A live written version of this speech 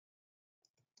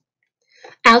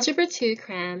Algebra 2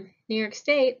 Cram, New York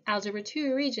State, Algebra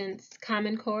 2 Regents,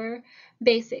 Common Core,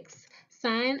 Basics,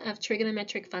 Sign of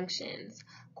Trigonometric Functions,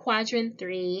 Quadrant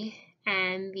 3,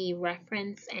 and the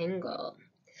reference angle.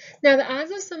 Now, the odds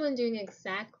of someone doing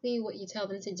exactly what you tell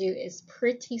them to do is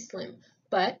pretty slim,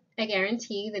 but I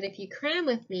guarantee that if you cram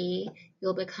with me,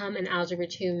 you'll become an Algebra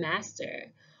 2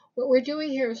 master. What we're doing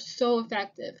here is so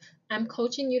effective. I'm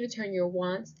coaching you to turn your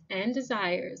wants and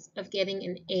desires of getting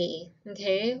an A,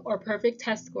 okay, or perfect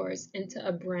test scores into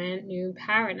a brand new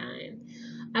paradigm.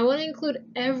 I want to include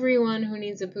everyone who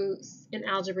needs a boost in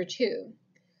Algebra 2.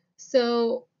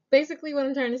 So basically what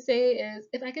I'm trying to say is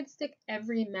if I could stick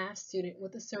every math student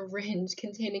with a syringe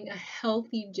containing a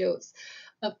healthy dose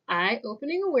of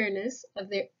eye-opening awareness of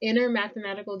their inner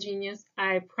mathematical genius,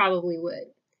 I probably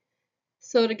would.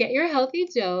 So to get your healthy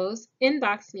dose,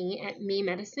 inbox me at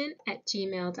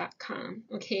memedicine@gmail.com,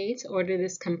 okay, to order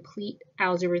this complete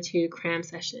Algebra 2 cram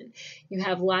session. You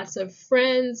have lots of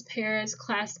friends, parents,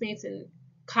 classmates, and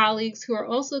colleagues who are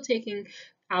also taking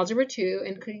Algebra 2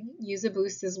 and could use a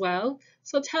boost as well.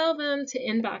 So tell them to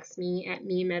inbox me at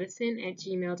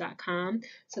memedicine@gmail.com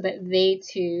so that they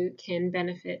too can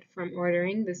benefit from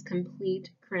ordering this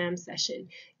complete cram session.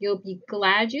 You'll be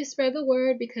glad you spread the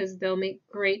word because they'll make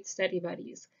great study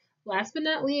buddies. Last but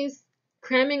not least,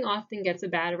 cramming often gets a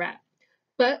bad rap.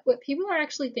 But what people are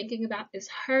actually thinking about is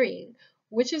hurrying,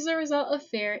 which is a result of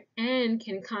fear and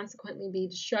can consequently be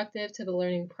destructive to the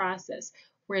learning process.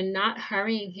 We're not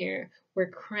hurrying here, we're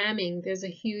cramming. There's a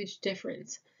huge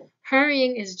difference.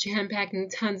 Hurrying is jam-packing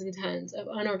tons and tons of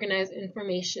unorganized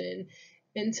information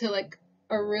into like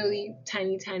a really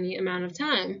tiny amount of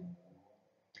time.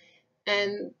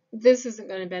 And this isn't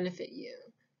going to benefit you.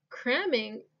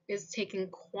 Cramming is taking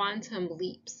quantum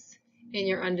leaps in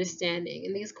your understanding.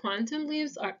 And these quantum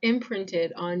leaps are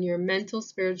imprinted on your mental,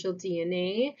 spiritual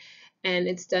DNA, and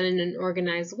it's done in an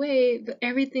organized way, but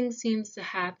everything seems to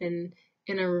happen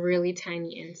in a really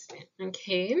tiny instant,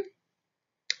 okay?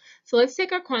 So let's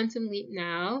take our quantum leap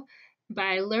now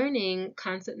by learning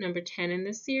concept number 10 in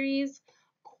this series,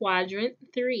 Quadrant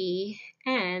 3,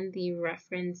 and the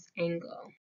reference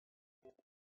angle.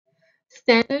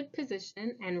 Standard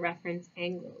position and reference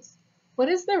angles. What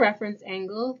is the reference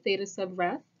angle, theta sub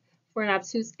ref, for an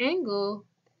obtuse angle,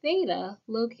 theta,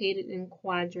 located in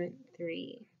quadrant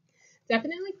 3?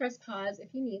 Definitely press pause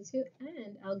if you need to,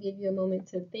 and I'll give you a moment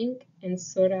to think and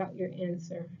sort out your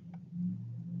answer.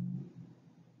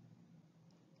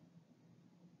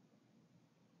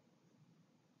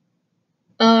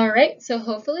 All right, so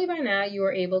hopefully by now you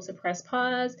are able to press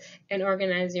pause and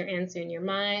organize your answer in your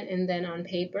mind and then on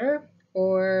paper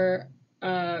or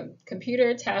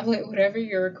computer, tablet, whatever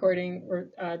your recording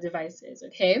device is,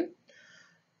 okay?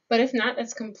 But if not,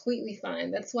 that's completely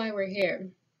fine. That's why we're here.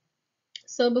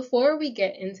 So before we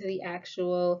get into the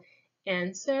actual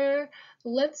answer,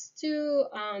 let's do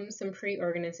some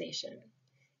pre-organization.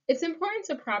 It's important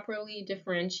to properly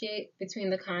differentiate between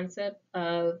the concept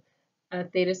of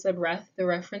theta sub ref, the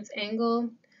reference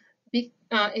angle,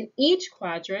 in each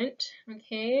quadrant,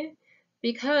 okay,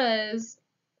 because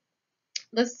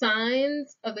the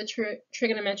signs of the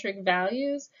trigonometric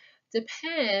values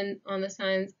depend on the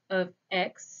signs of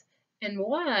x and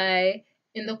y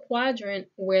in the quadrant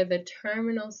where the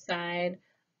terminal side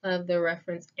of the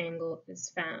reference angle is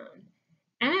found.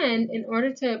 And in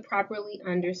order to properly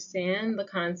understand the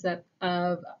concept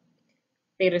of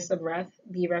theta sub ref,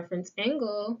 the reference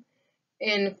angle,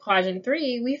 in quadrant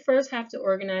 3, we first have to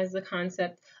organize the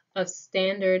concept of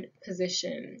standard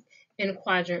position in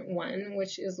quadrant 1,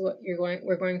 which is what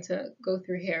we're going to go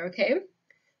through here, okay?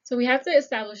 So we have to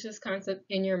establish this concept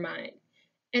in your mind.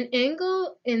 An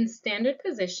angle in standard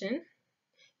position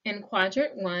in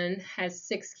quadrant 1 has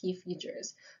 6 key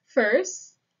features.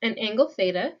 First, an angle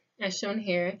theta, as shown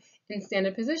here, in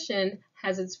standard position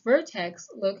has its vertex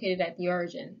located at the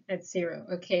origin, at 0,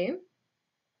 okay?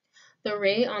 The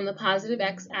ray on the positive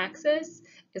x-axis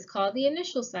is called the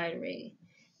initial side ray.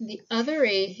 The other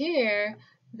ray here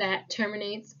that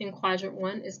terminates in quadrant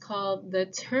 1 is called the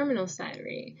terminal side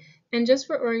ray. And just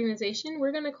for organization,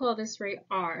 we're going to call this ray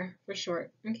R for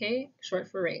short, okay? Short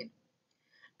for ray.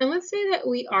 And let's say that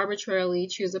we arbitrarily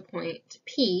choose a point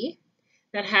P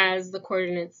that has the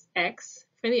coordinates x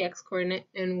for the x coordinate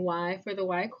and y for the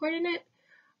y coordinate.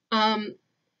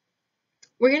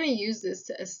 We're going to use this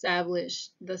to establish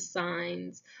the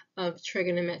signs of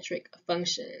trigonometric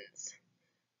functions.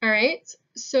 All right,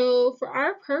 so for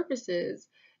our purposes,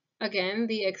 again,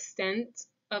 the extent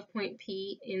of point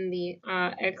P in the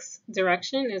x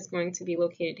direction is going to be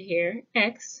located here,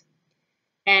 x,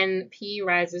 and P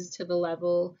rises to the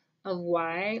level of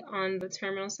y on the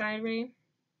terminal side ray.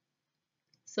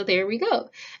 So there we go.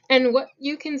 And what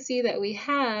you can see that we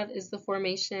have is the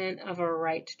formation of a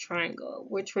right triangle,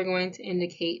 which we're going to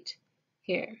indicate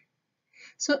here.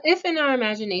 So if in our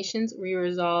imaginations we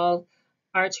resolve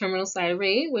our terminal side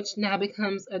array, which now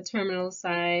becomes a terminal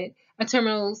side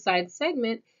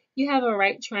segment, you have a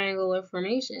right triangular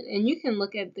formation. And you can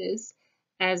look at this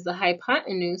as the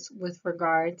hypotenuse with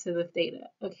regard to the theta,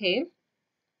 okay?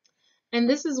 And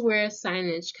this is where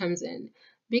signage comes in.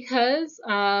 Because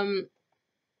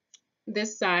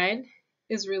this side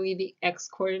is really the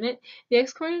x-coordinate. The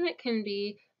x-coordinate can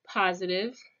be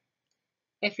positive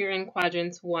if you're in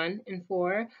quadrants 1 and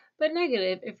 4, but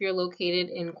negative if you're located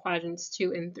in quadrants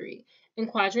 2 and 3. And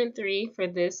quadrant 3 for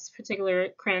this particular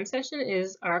cram session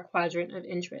is our quadrant of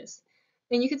interest.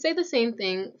 And you could say the same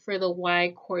thing for the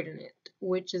y-coordinate,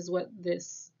 which is what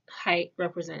this height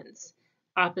represents,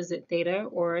 opposite theta,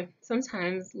 or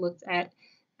sometimes looked at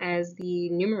as the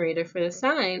numerator for the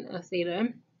sine of theta.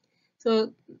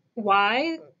 So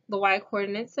y, the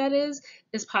y-coordinate set is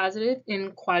positive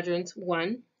in quadrants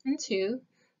 1 and 2,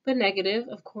 but negative,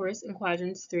 of course, in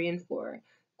quadrants 3 and 4.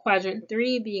 Quadrant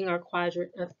 3 being our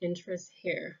quadrant of interest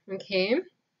here, okay?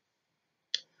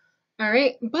 All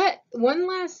right, but one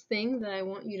last thing that I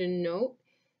want you to note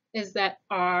is that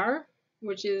R,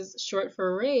 which is short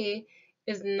for array,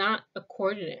 is not a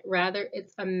coordinate. Rather,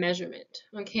 it's a measurement,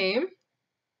 okay?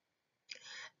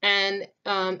 And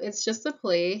it's just a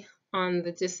play on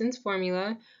the distance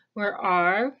formula where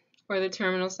R, or the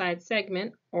terminal side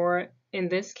segment, or in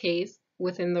this case,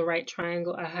 within the right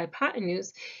triangle, a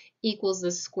hypotenuse, equals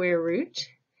the square root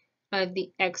of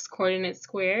the x-coordinate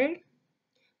squared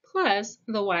plus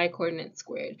the y-coordinate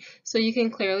squared. So you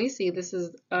can clearly see this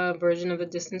is a version of the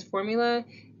distance formula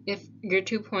if your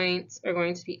 2 points are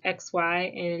going to be x,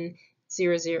 y, and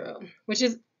 0, 0, which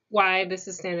is why this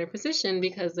is standard position,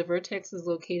 because the vertex is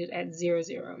located at 0,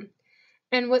 0.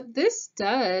 And what this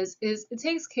does is it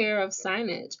takes care of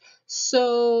signage.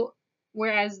 So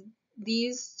whereas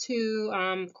these two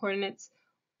coordinates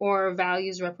or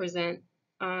values represent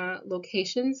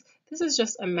locations, this is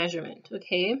just a measurement,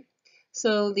 okay?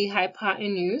 So the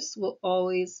hypotenuse will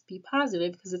always be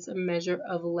positive because it's a measure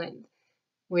of length,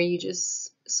 where you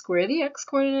just square the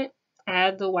x-coordinate,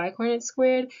 add the y-coordinate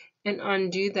squared, and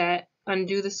undo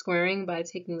the squaring by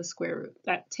taking the square root.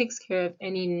 That takes care of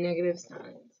any negative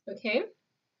signs, okay?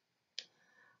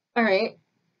 All right,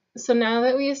 so now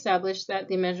that we established that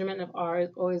the measurement of r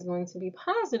is always going to be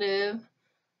positive,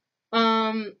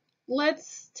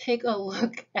 let's take a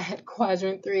look at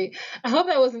quadrant 3. I hope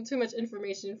that wasn't too much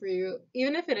information for you.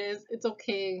 Even if it is, it's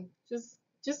okay.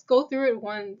 Just go through it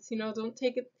once. You know, don't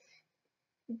take it.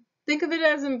 Think of it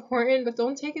as important, but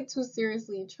don't take it too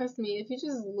seriously. Trust me, if you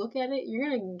just look at it, you're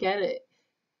gonna get it.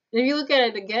 And if you look at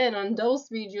it again on double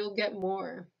speed, you'll get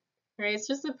more. Right? It's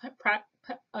just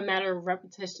a matter of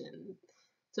repetition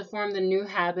to form the new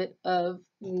habit of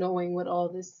knowing what all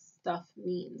this stuff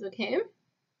means. Okay.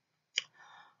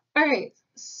 All right,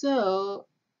 so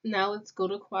now let's go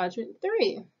to quadrant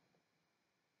 3.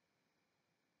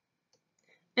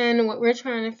 And what we're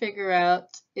trying to figure out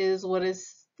is what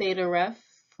is 𝜃𝑟𝑒𝑓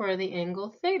for the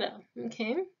angle theta,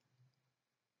 okay?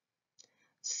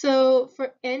 So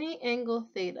for any angle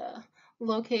theta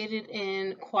located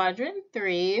in quadrant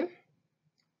 3,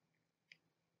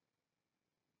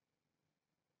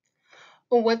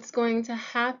 what's going to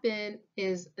happen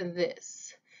is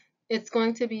this. It's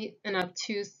going to be an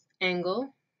obtuse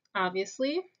angle,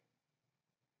 obviously.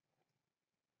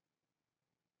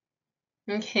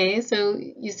 Okay, so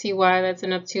you see why that's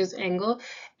an obtuse angle,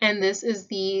 and this is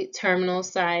the terminal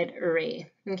side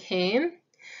array. Okay,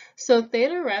 so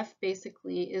𝜃𝑟𝑒𝑓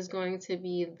basically is going to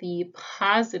be the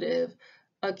positive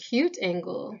acute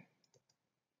angle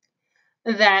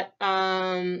that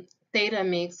theta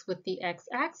makes with the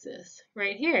x-axis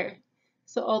right here.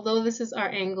 So although this is our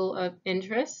angle of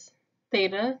interest,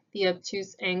 theta, the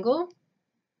obtuse angle,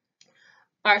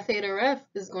 our 𝜃𝑟𝑒𝑓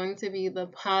is going to be the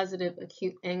positive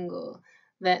acute angle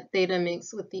that theta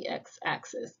makes with the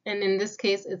x-axis. And in this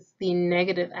case, it's the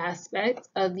negative aspect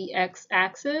of the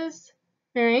x-axis,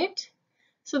 all right?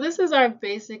 So this is our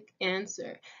basic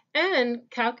answer. And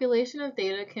calculation of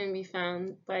theta can be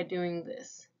found by doing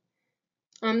this.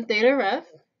 𝜃𝑟𝑒𝑓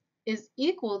is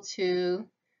equal to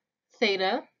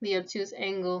theta, the obtuse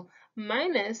angle,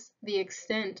 minus the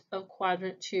extent of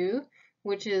quadrant 2,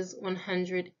 which is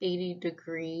 180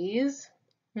 degrees,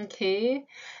 okay?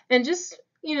 And just,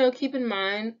 you know, keep in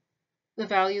mind the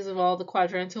values of all the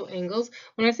quadrantal angles.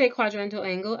 When I say quadrantal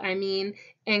angle, I mean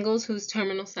angles whose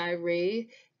terminal side ray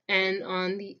and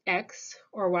on the x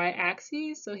or y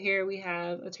axis. So here we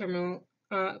have a terminal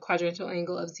quadrantal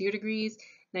angle of 0 degrees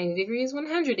 90 degrees,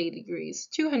 180 degrees,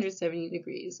 270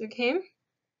 degrees, okay?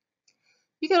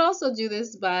 You could also do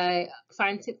this by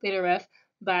find 𝜃𝑟𝑒𝑓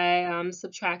by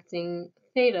subtracting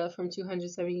theta from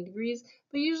 270 degrees,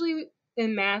 but usually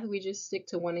in math we just stick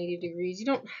to 180 degrees. You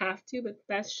don't have to, but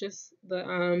that's just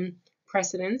the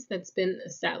precedence that's been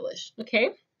established, okay?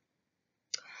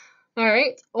 All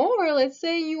right, or let's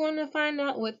say you want to find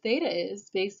out what theta is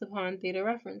based upon theta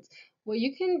reference. What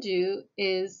you can do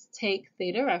is take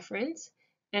theta reference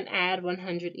and add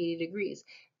 180 degrees.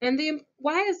 And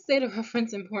why is theta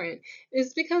reference important?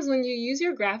 It's because when you use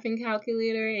your graphing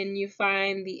calculator and you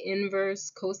find the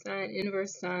inverse, cosine,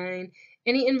 inverse sine,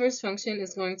 any inverse function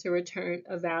is going to return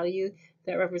a value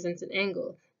that represents an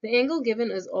angle. The angle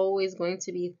given is always going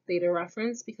to be theta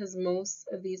reference because most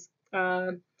of these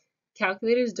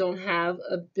calculators don't have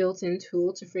a built-in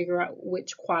tool to figure out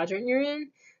which quadrant you're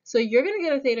in. So you're going to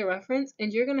get a theta reference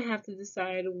and you're going to have to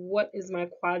decide what is my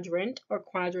quadrant or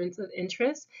quadrants of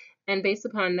interest. And based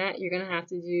upon that, you're going to have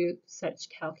to do such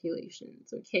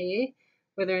calculations, okay?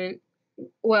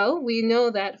 Well, we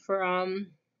know that for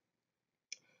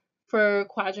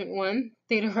quadrant 1,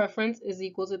 theta reference is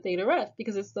equal to theta ref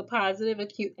because it's the positive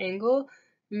acute angle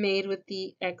made with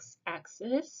the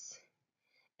x-axis.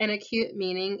 And acute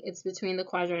meaning it's between the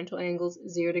quadrantal angles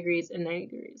 0 degrees and 90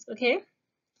 degrees, okay?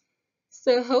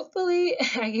 So hopefully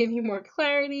I gave you more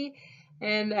clarity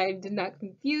and I did not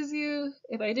confuse you.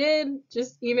 If I did,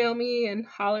 just email me and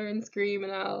holler and scream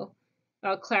and I'll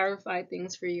clarify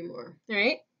things for you more, all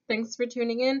right? Thanks for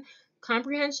tuning in.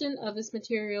 Comprehension of this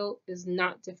material is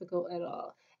not difficult at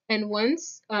all. And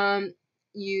once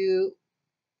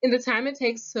in the time it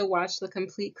takes to watch the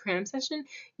complete Cram session,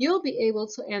 you'll be able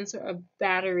to answer a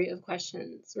battery of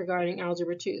questions regarding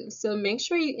Algebra 2. So make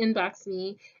sure you inbox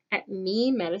me at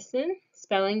memedicine,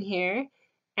 spelling here,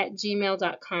 at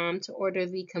gmail.com to order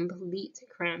the complete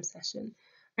Cram session.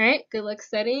 All right, good luck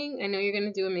studying. I know you're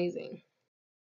going to do amazing.